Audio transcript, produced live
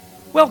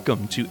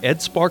Welcome to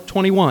EdSpark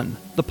 21,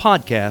 the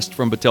podcast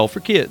from Battelle for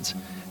Kids,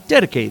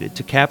 dedicated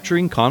to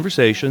capturing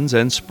conversations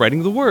and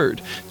spreading the word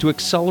to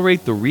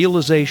accelerate the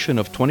realization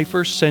of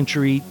 21st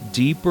century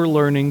deeper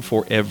learning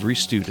for every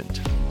student.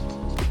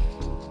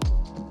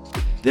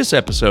 This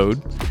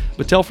episode,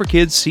 Battelle for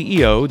Kids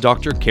CEO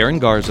Dr. Karen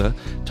Garza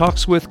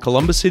talks with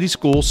Columbus City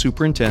School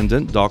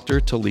Superintendent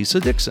Dr.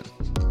 Talisa Dixon.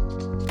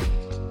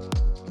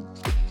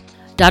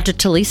 Dr.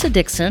 Talisa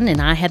Dixon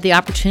and I had the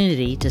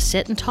opportunity to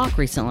sit and talk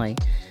recently.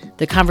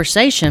 The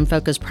conversation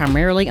focused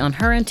primarily on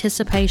her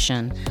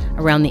anticipation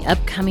around the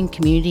upcoming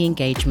community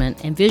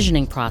engagement and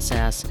visioning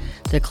process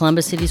that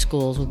Columbus City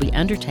Schools will be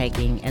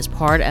undertaking as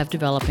part of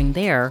developing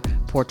their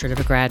Portrait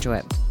of a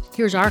Graduate.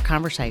 Here's our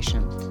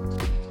conversation.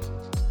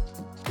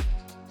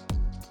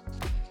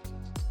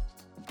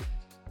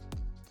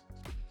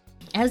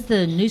 As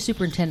the new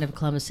superintendent of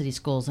Columbus City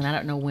Schools, and I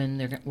don't know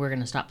when we're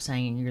going to stop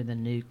saying you're the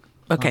new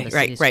Columbus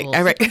City Schools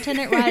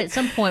superintendent, right? At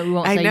some point, we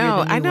won't say you're the new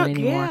one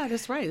anymore. Yeah,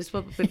 that's right. It's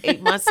been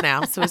 8 months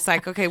now, so it's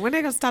like, okay, when are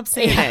they going to stop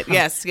saying that?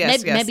 Yes.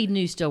 Maybe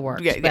new still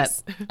works. Yeah,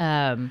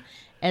 but,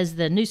 as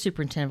the new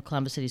superintendent of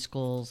Columbus City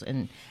Schools,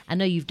 and I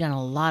know you've done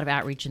a lot of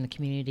outreach in the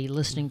community,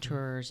 listening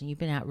tours, and you've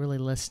been out really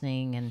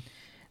listening and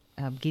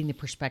getting the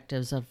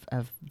perspectives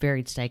of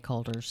varied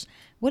stakeholders.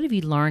 What have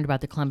you learned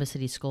about the Columbus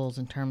City Schools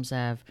in terms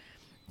of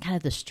kind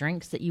of the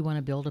strengths that you want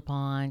to build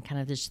upon, kind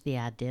of just the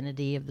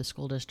identity of the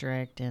school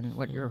district and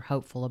what you're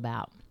hopeful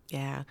about?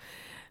 Yeah,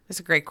 that's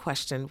a great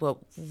question. Well,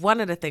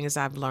 one of the things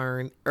I've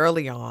learned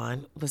early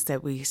on was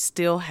that we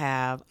still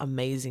have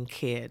amazing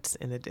kids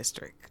in the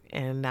district.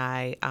 And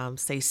I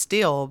say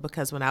still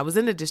because when I was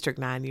in the district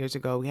 9 years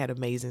ago, we had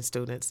amazing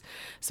students.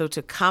 So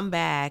to come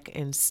back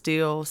and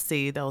still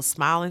see those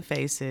smiling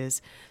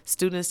faces,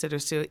 students that are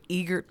still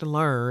eager to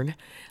learn,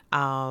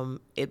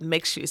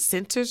 it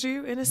centers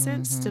you in a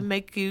sense to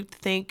make you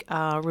think,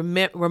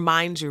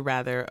 remind you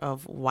rather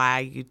of why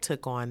you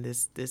took on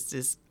this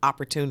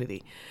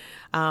opportunity.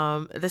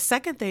 The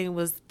second thing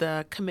was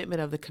the commitment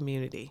of the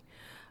community.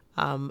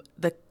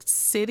 The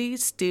city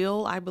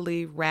still, I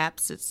believe,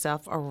 wraps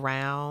itself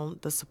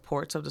around the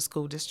supports of the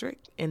school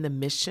district and the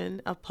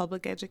mission of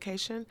public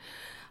education.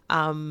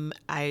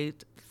 I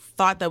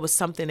thought that was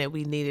something that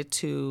we needed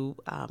to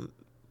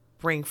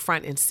bring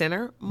front and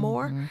center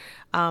more,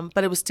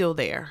 but it was still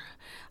there.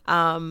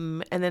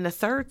 And then the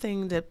third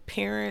thing, that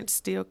parents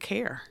still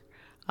care.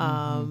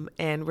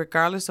 And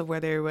regardless of where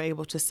they were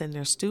able to send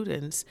their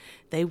students,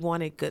 they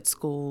wanted good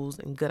schools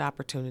and good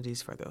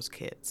opportunities for those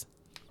kids.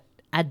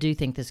 I do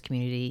think this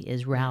community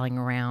is rallying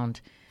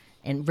around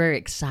and very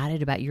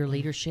excited about your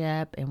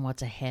leadership and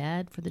what's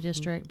ahead for the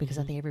district, because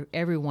I think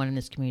everyone in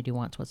this community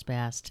wants what's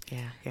best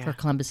for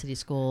Columbus City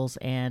Schools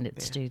and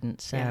its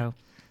students. So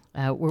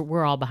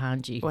we're all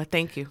behind you. Well,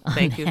 thank you.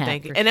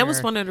 And that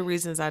was one of the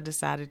reasons I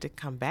decided to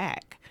come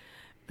back,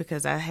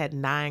 because I had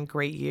 9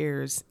 great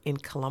years in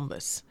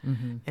Columbus.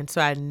 And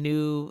so I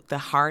knew the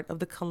heart of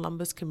the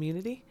Columbus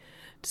community.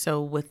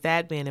 So with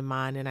that being in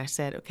mind, and I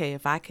said, okay,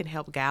 if I can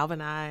help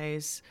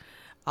galvanize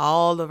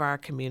all of our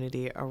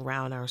community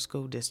around our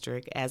school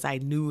district as I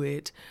knew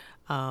it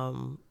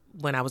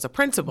when I was a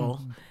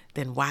principal,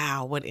 then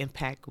wow, what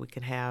impact we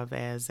can have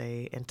as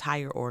an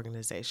entire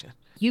organization.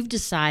 You've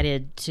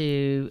decided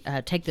to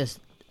take this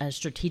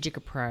strategic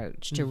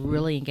approach to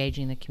really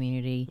engaging the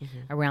community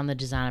around the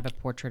design of a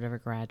portrait of a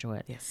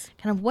graduate. Yes.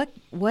 Kind of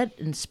what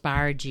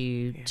inspired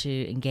you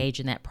to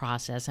engage in that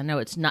process? I know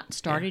it's not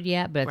started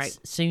yet, but it's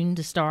soon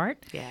to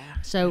start. Yeah.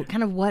 So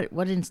kind of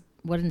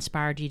what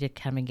inspired you to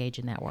come engage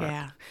in that work?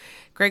 Yeah.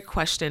 Great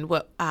question.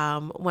 Well,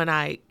 when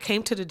I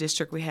came to the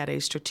district, we had a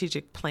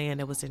strategic plan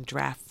that was in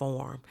draft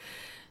form.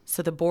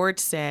 So the board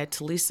said,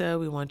 Talisa,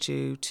 we want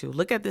you to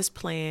look at this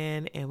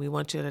plan and we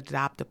want you to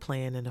adopt the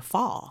plan in the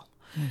fall.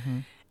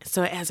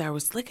 So as I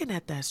was looking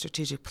at that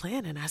strategic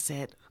plan, and I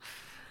said,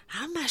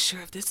 I'm not sure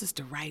if this is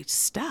the right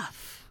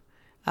stuff.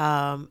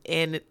 And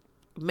it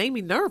made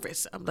me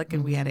nervous. I'm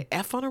looking, we had an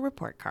F on a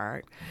report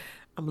card.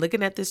 I'm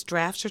looking at this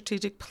draft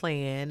strategic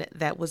plan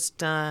that was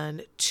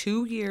done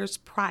 2 years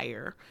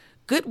prior.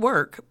 Good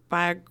work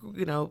by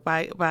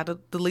the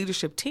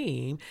leadership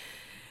team.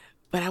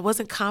 But I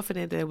wasn't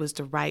confident that it was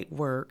the right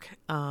work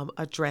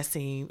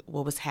addressing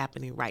what was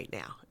happening right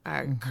now,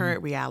 our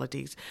current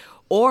realities,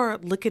 or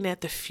looking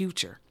at the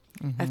future.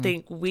 I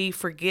think we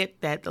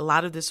forget that a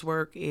lot of this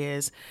work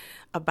is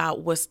about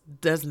what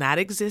does not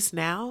exist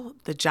now,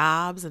 the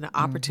jobs and the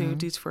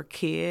opportunities for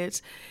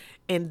kids.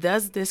 And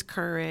does this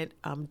current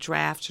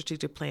draft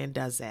strategic plan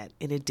does that?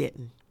 And it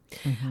didn't.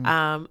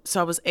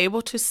 So I was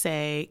able to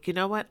say, you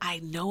know what? I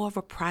know of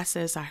a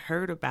process I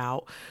heard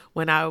about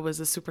when I was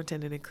a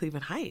superintendent in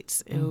Cleveland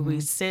Heights. And we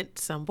sent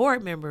some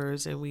board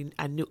members, and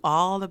I knew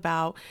all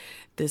about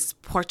this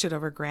portrait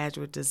of a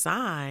graduate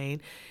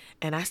design.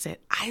 And I said,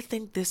 I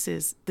think this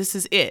is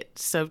it.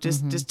 So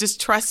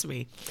just trust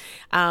me.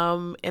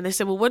 And they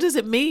said, well, what does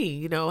it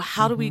mean?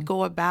 How do we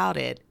go about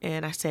it?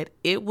 And I said,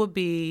 it will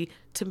be,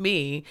 to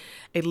me,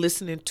 a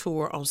listening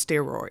tour on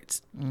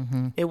steroids.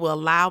 It will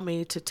allow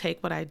me to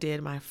take what I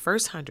did my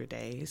first 100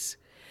 days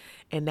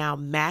and now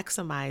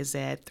maximize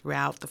that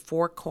throughout the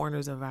four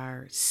corners of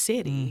our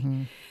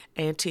city,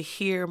 and to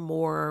hear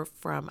more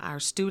from our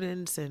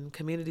students and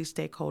community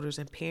stakeholders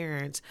and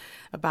parents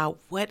about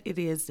what it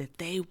is that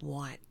they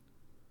want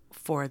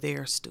for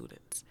their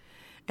students.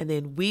 And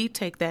then we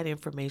take that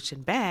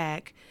information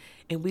back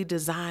and we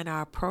design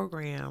our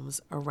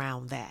programs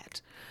around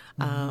that.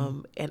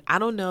 And I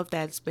don't know if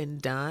that's been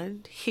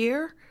done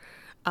here.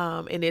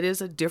 And it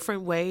is a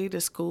different way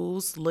the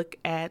schools look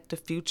at the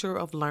future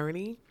of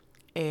learning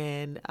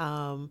and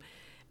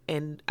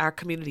our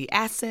community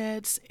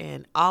assets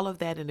and all of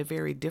that in a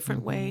very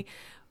different way.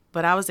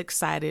 But I was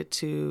excited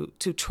to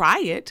try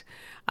it.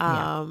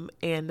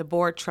 And the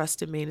board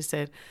trusted me and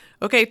said,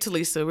 okay,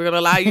 Talisa, we're going to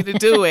allow you to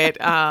do it,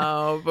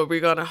 but we're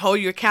going to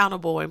hold you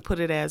accountable and put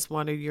it as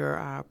one of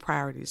your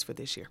priorities for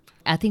this year.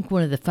 I think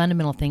one of the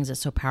fundamental things that's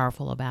so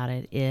powerful about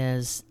it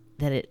is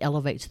that it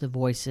elevates the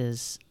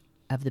voices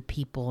of the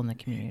people in the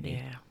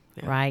community,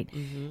 right?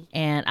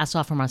 And I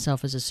saw for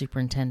myself as a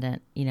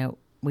superintendent,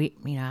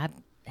 I've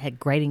had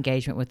great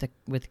engagement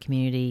with the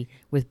community,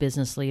 with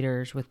business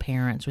leaders, with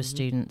parents, with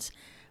students,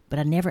 but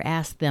I never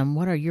asked them,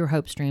 what are your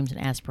hopes, dreams, and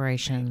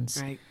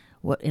aspirations? Right.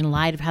 What, in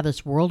light of how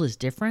this world is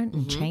different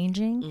and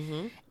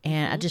changing,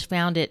 and I just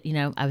found it.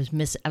 I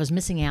was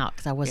missing out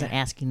because I wasn't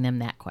asking them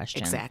that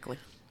question. Exactly.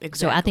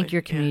 So I think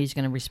your community is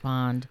going to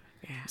respond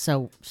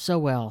so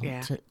well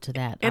to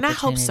that. And I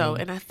hope so.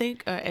 opportunity. And I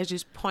think, as you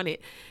pointed,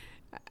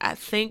 I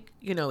think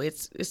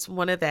it's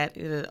one of that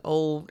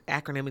old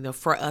acronym,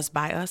 for us,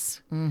 by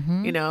us.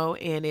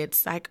 And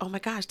it's like, oh my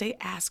gosh, they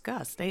ask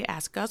us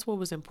what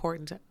was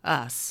important to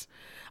us,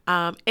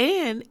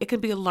 and it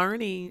can be a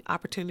learning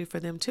opportunity for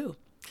them too.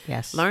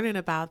 Yes. Learning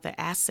about the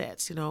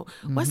assets,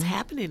 what's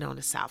happening on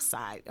the South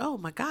Side. Oh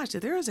my gosh,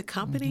 there is a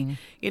company,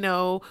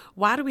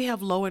 why do we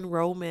have low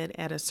enrollment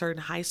at a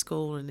certain high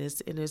school and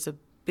there's a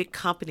big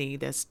company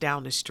that's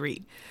down the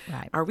street?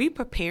 Right. Are we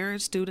preparing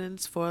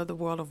students for the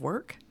world of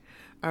work?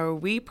 Are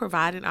we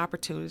providing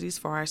opportunities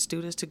for our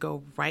students to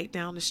go right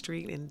down the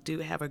street and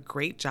have a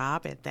great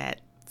job at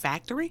that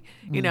factory?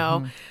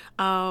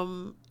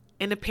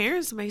 And the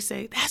parents may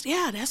say,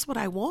 that's what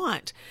I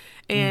want.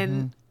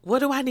 And what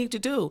do I need to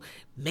do?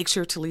 Make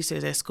sure Talisa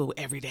is at school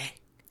every day.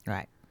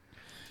 Right.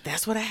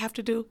 That's what I have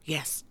to do?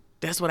 Yes,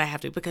 that's what I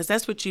have to do, because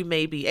that's what you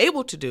may be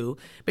able to do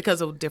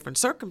because of different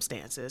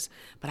circumstances.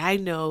 But I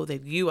know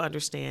that you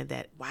understand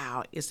that,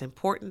 wow, it's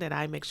important that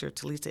I make sure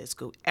Talisa is at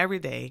school every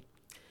day,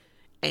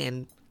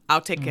 and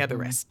I'll take care of the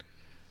rest.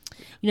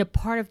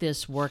 Part of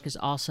this work is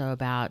also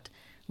about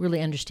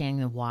really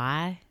understanding the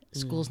why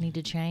schools need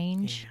to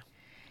change. Yeah.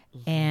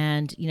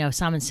 And,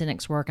 Simon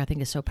Sinek's work, I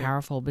think, is so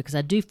powerful because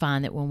I do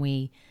find that when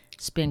we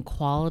spend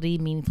quality,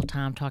 meaningful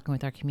time talking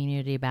with our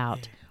community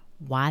about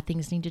why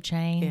things need to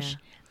change,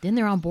 then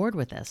they're on board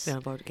with us. They're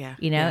on board,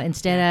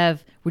 instead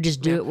of we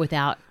just do it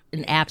without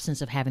an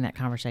absence of having that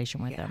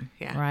conversation with them.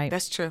 Yeah, right.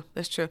 That's true.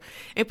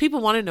 And people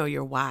want to know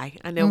your why.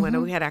 I know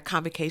when we had our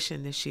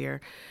convocation this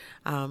year,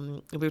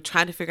 we were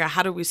trying to figure out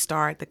how do we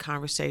start the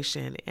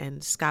conversation.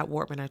 And Scott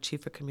Wortman, our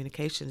chief of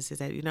communications,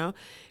 said,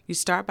 you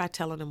start by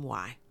telling them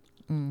why.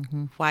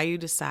 Why you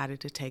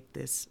decided to take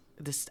this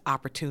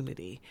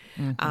opportunity.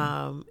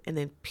 And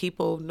then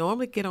people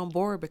normally get on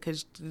board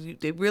because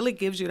it really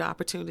gives you the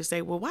opportunity to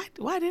say, well,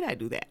 why did I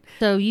do that?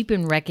 So you've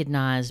been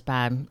recognized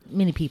by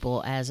many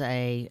people as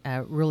a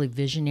really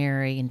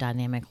visionary and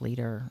dynamic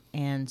leader.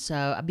 And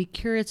so I'd be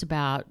curious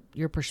about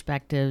your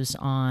perspectives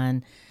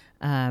on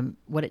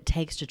what it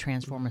takes to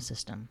transform a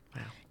system.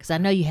 Because I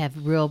know you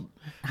have real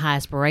high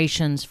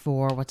aspirations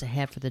for what's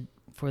ahead for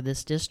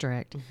this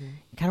district.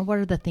 Kind of what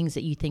are the things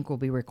that you think will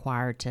be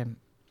required to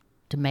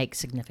make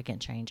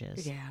significant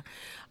changes?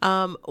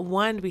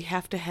 One, we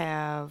have to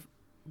have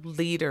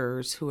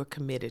leaders who are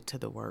committed to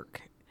the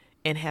work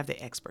and have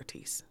the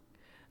expertise.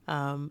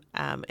 And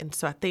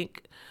so I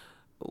think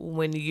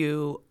when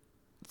you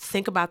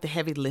think about the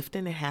heavy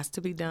lifting that has to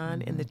be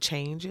done and the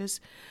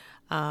changes,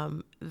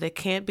 there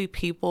can't be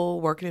people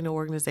working in an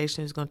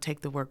organization who's going to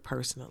take the work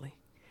personally.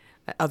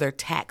 Other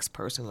tax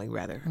personally,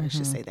 rather, I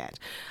should say that.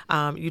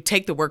 You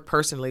take the work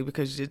personally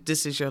because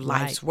this is your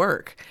life's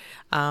work.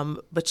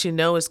 But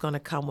it's going to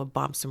come with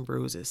bumps and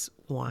bruises,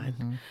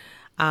 one.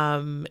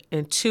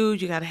 And two,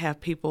 you got to have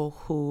people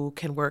who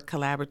can work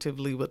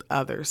collaboratively with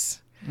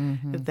others.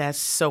 That's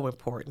so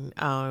important.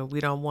 We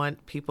don't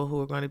want people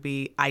who are going to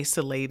be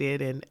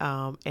isolated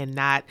and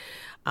not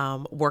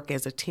work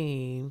as a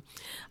team.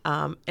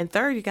 And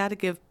third, you got to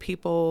give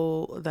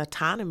people the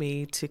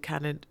autonomy to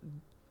kind of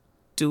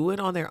do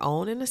it on their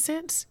own, in a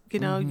sense.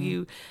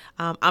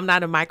 I'm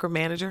not a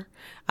micromanager.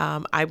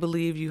 I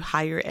believe you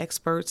hire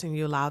experts and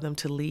you allow them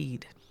to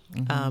lead.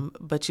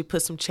 But you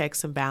put some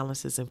checks and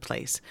balances in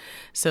place.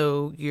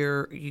 So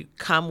you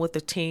come with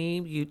a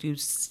team, you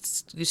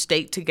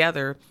state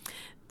together,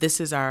 this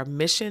is our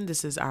mission,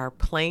 this is our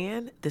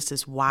plan, this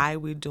is why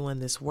we're doing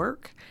this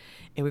work,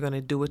 and we're going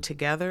to do it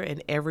together,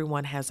 and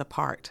everyone has a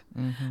part.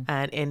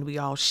 And we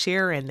all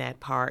share in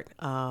that part,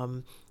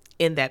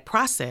 in that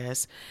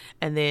process,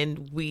 and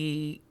then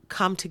we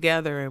come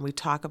together and we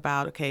talk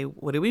about, okay,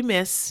 what did we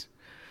miss?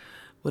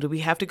 What do we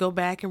have to go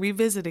back and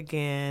revisit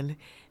again?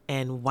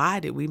 And why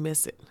did we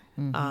miss it?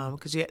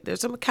 Because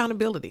there's some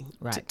accountability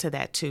to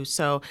that too.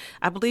 So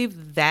I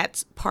believe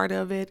that's part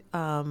of it.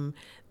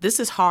 This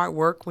is hard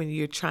work when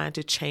you're trying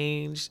to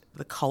change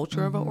the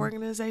culture of an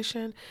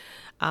organization,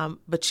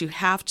 but you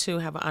have to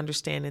have an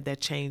understanding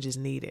that change is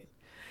needed,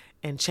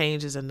 and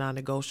change is a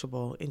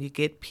non-negotiable. And you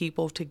get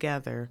people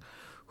together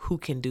who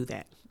can do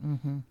that.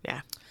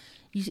 Yeah.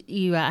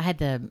 I had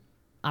the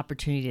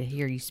opportunity to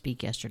hear you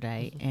speak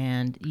yesterday,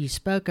 and you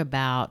spoke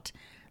about,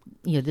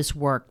 this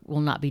work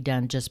will not be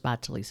done just by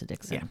Talisa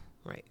Dixon. Yeah.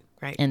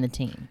 Right. And the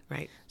team.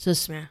 Right. So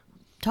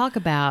talk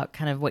about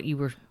kind of what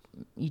you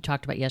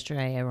talked about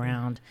yesterday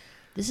around,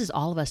 this is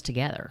all of us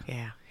together.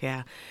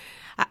 Yeah.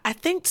 I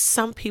think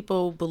some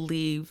people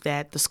believe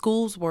that the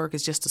school's work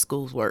is just the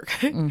school's work.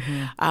 And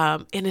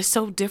it's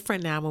so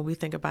different now when we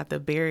think about the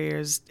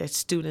barriers that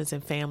students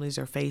and families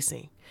are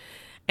facing.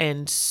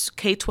 And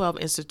K-12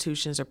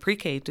 institutions or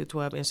pre-K to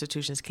 12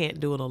 institutions can't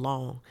do it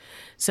alone.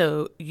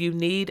 So you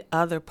need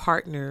other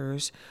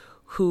partners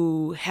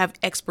who have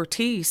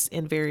expertise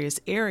in various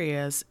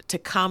areas to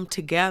come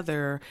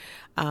together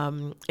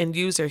and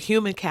use their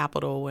human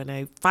capital and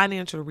their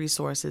financial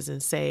resources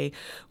and say,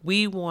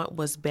 we want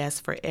what's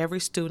best for every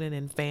student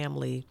and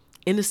family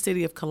in the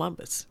city of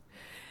Columbus.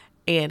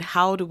 And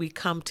how do we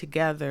come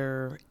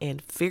together and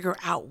figure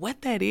out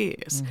what that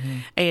is?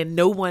 And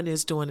no one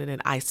is doing it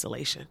in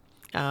isolation.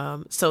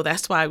 So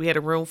that's why we had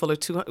a room full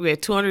of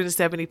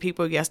 270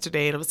 people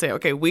yesterday, and I'm saying,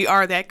 okay, we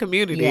are that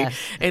community, yes.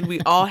 And we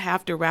all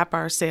have to wrap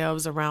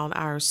ourselves around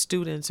our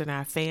students and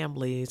our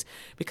families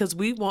because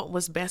we want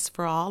what's best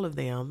for all of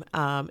them.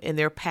 And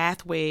their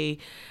pathway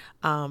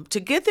to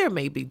get there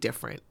may be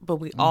different, but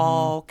we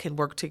all can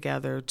work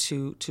together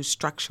to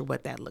structure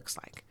what that looks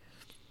like.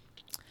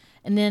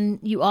 And then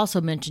you also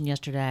mentioned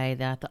yesterday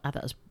that I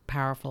thought was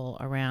powerful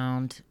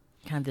around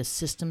kind of the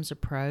systems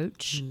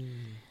approach.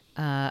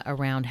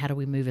 Around how do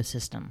we move a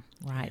system,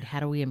 right? How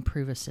do we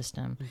improve a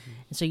system?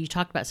 And so you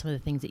talked about some of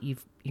the things that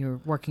you're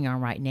working on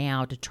right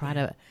now to try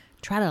to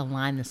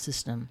align the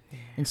system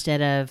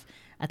instead of,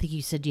 I think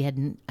you said you had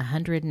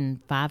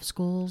 105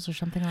 schools or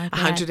something like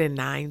that.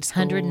 109 schools.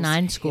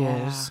 109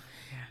 schools.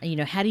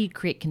 Yeah. How do you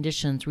create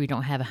conditions where you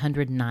don't have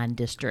 109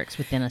 districts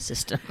within a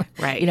system?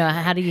 Right.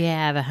 How do you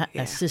have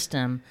a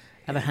system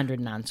of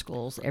 109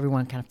 schools,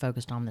 everyone kind of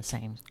focused on the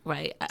same.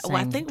 Right. Same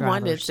I think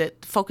drivers. one is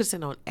that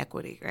focusing on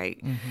equity, right?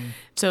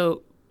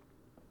 So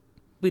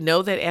we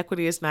know that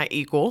equity is not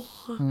equal,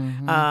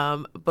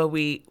 but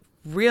we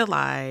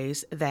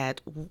realize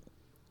that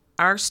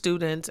our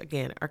students,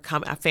 again,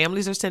 our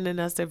families are sending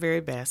us their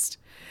very best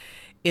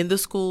in the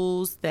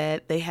schools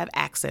that they have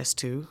access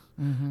to.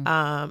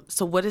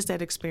 So what is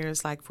that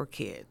experience like for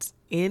kids?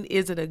 And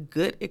is it a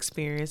good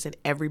experience in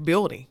every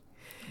building?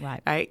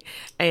 Right.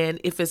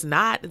 And if it's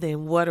not,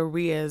 then what are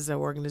we as an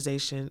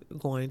organization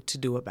going to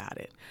do about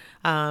it?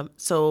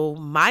 So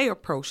my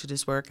approach to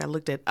this work, I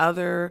looked at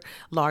other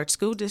large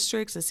school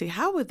districts and see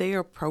how were they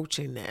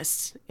approaching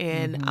this.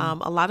 And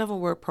a lot of them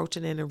were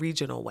approaching it in a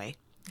regional way.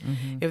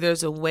 If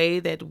there's a way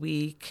that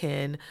we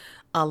can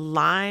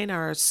align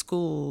our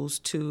schools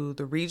to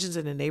the regions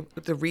and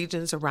the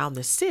regions around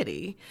the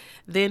city,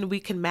 then we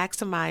can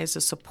maximize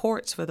the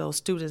supports for those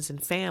students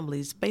and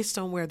families based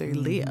on where they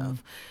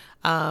live.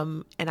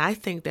 And I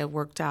think that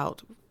worked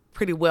out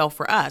pretty well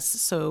for us.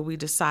 So I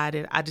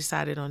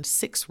decided on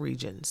 6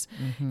 regions,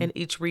 and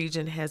each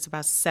region has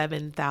about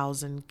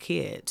 7,000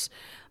 kids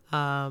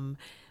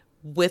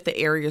with the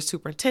area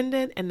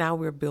superintendent, and now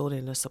we're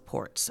building the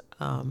supports.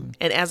 And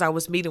as I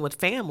was meeting with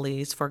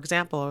families, for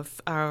example, if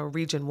our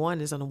Region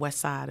 1 is on the west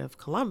side of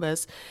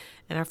Columbus,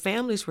 and our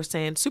families were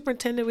saying,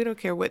 superintendent, we don't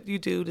care what you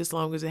do as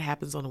long as it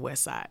happens on the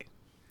west side.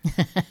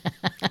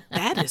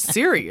 That is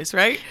serious,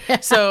 right?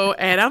 So,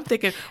 and I'm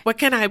thinking, well,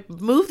 can I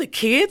move the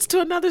kids to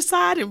another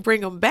side and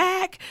bring them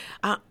back?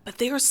 But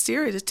they are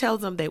serious. It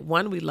tells them that,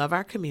 one, we love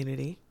our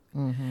community.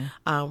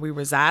 We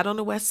reside on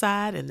the west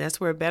side, and that's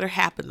where it better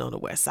happen on the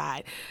west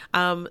side.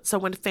 So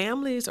when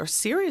families are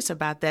serious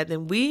about that,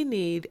 then we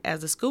need,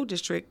 as a school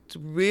district, to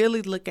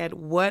really look at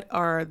what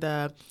are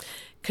the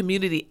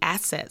community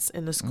assets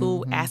and the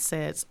school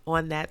assets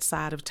on that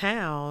side of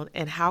town,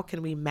 and how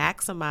can we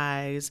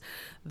maximize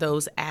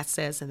those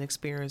assets and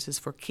experiences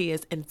for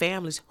kids and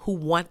families who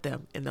want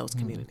them in those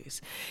communities.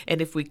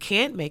 And if we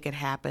can't make it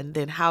happen,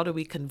 then how do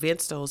we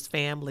convince those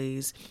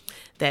families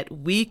that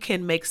we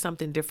can make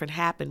something different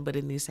happen, but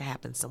it needs to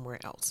happen somewhere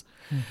else?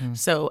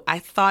 So I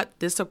thought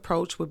this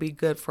approach would be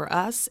good for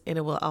us, and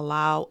it will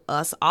allow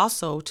us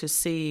also to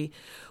see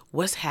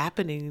what's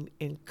happening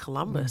in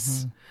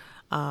Columbus.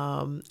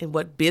 And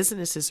what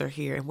businesses are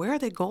here and where are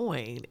they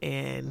going,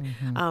 and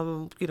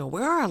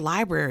where are our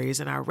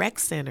libraries and our rec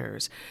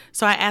centers?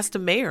 So I asked the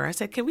mayor, I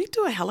said, can we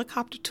do a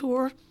helicopter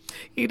tour?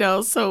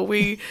 So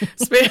we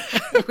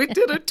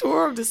did a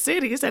tour of the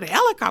city. He said, a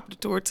helicopter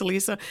tour,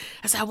 Talisa.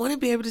 I said, I want to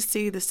be able to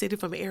see the city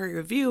from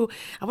area view.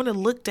 I want to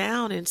look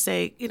down and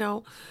say,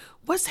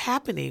 what's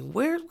happening?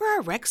 Where are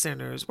our rec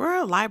centers? Where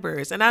are our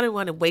libraries? And I didn't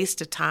want to waste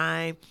the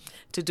time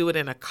to do it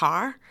in a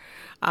car.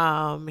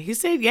 He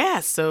said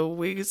yes. So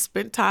we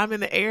spent time in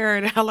the air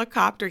in a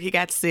helicopter. He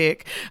got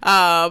sick,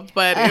 but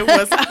it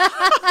was,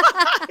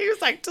 he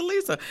was like,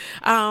 Talisa.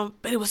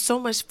 But it was so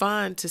much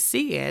fun to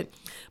see it,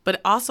 but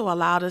it also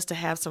allowed us to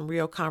have some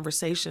real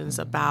conversations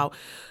about,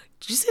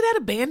 did you see that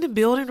abandoned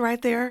building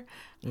right there?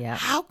 Yeah.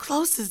 How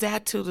close is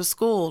that to the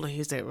school? And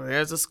he said, well,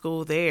 there's a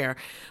school there.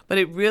 But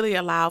it really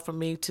allowed for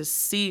me to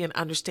see and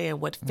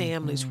understand what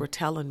families were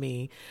telling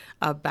me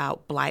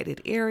about blighted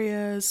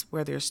areas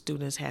where their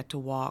students had to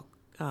walk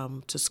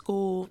to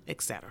school,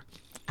 etc.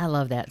 I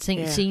love that.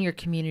 Seeing your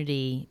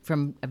community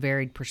from a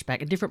varied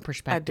perspective, a different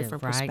perspective,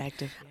 right?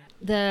 Perspective.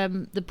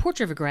 The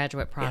Portrait of a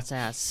Graduate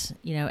process,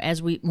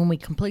 when we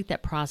complete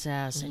that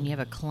process and you have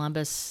a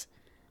Columbus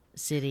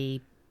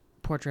City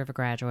Portrait of a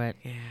Graduate,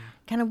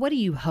 kind of what do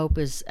you hope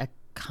is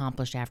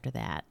accomplished after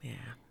that? Yeah.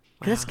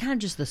 Wow. That's kind of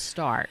just the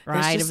start,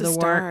 right, of the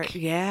work.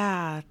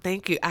 Yeah,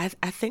 thank you. I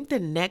think the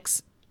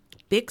next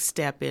big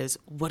step is,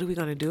 what are we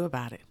going to do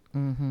about it?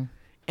 Mm-hmm.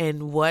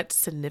 And what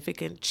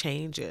significant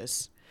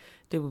changes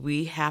do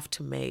we have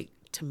to make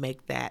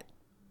that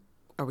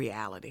a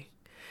reality?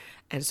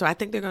 And so I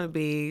think there are going to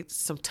be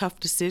some tough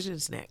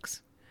decisions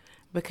next,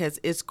 because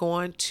it's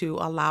going to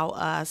allow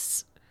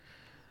us,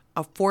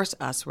 or force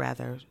us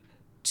rather,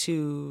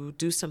 to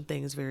do some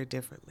things very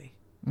differently.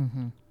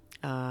 Mm-hmm.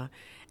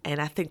 And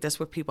I think that's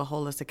where people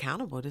hold us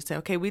accountable, to say,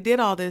 okay, we did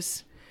all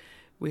this.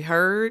 We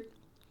heard,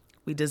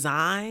 we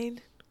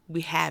designed,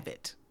 we have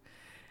it.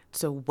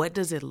 So what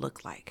does it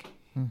look like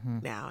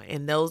now?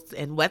 And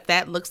what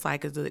that looks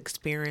like is the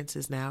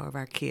experiences now of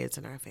our kids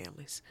and our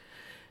families.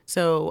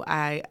 So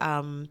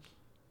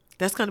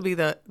that's going to be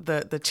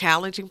the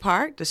challenging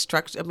part, the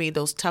structure.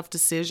 Those tough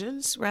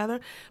decisions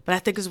rather. But I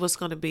think is what's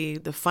going to be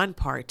the fun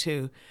part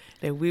too,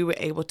 that we were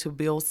able to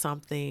build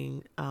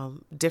something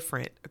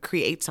different,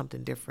 create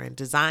something different,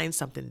 design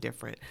something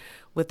different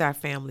with our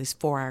families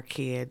for our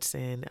kids,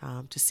 and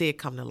to see it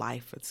come to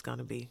life. It's going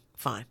to be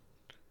fun.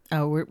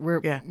 Oh,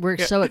 we're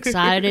so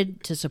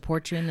excited to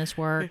support you in this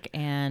work,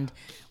 and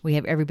we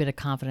have every bit of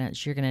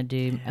confidence you're going to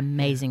do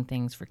amazing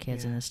things for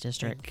kids in this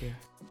district. Thank you.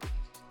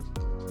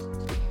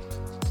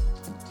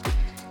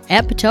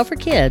 At Battelle for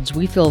Kids,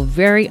 we feel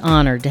very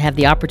honored to have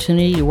the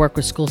opportunity to work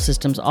with school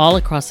systems all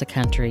across the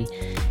country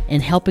in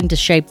helping to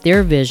shape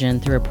their vision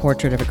through a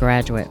Portrait of a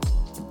Graduate.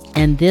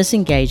 And this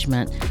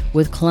engagement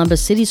with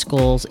Columbus City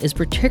Schools is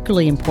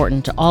particularly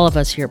important to all of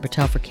us here at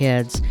Battelle for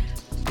Kids,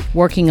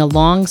 working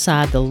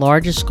alongside the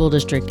largest school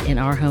district in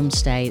our home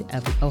state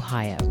of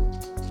Ohio.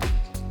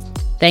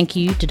 Thank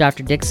you to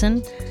Dr.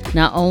 Dixon,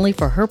 not only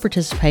for her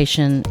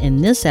participation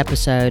in this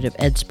episode of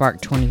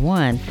EdSpark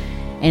 21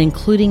 and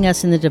including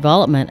us in the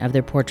development of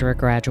their Portrait of a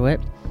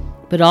Graduate,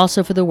 but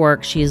also for the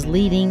work she is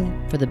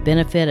leading for the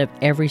benefit of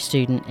every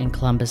student in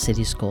Columbus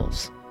City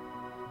Schools.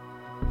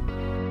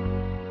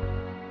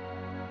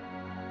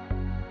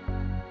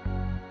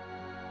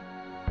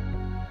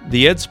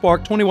 The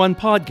EdSpark 21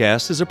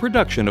 podcast is a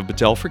production of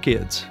Battelle for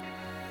Kids.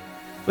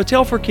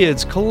 Battelle for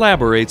Kids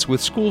collaborates with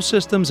school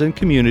systems and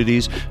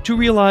communities to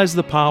realize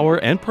the power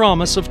and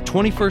promise of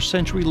 21st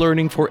century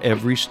learning for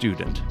every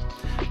student.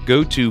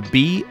 Go to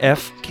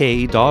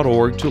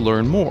bfk.org to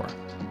learn more.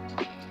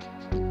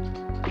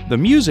 The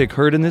music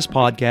heard in this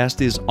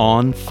podcast is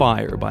On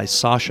Fire by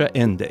Sasha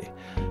Ende,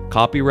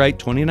 copyright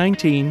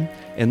 2019,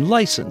 and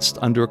licensed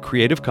under a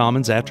Creative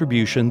Commons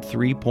Attribution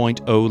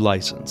 3.0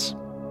 license.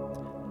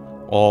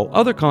 All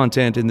other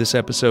content in this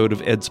episode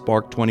of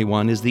EdSpark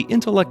 21 is the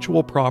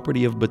intellectual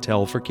property of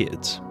Battelle for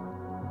Kids.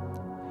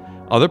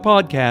 Other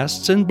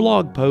podcasts and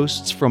blog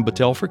posts from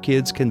Battelle for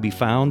Kids can be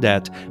found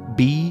at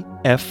bfk.org.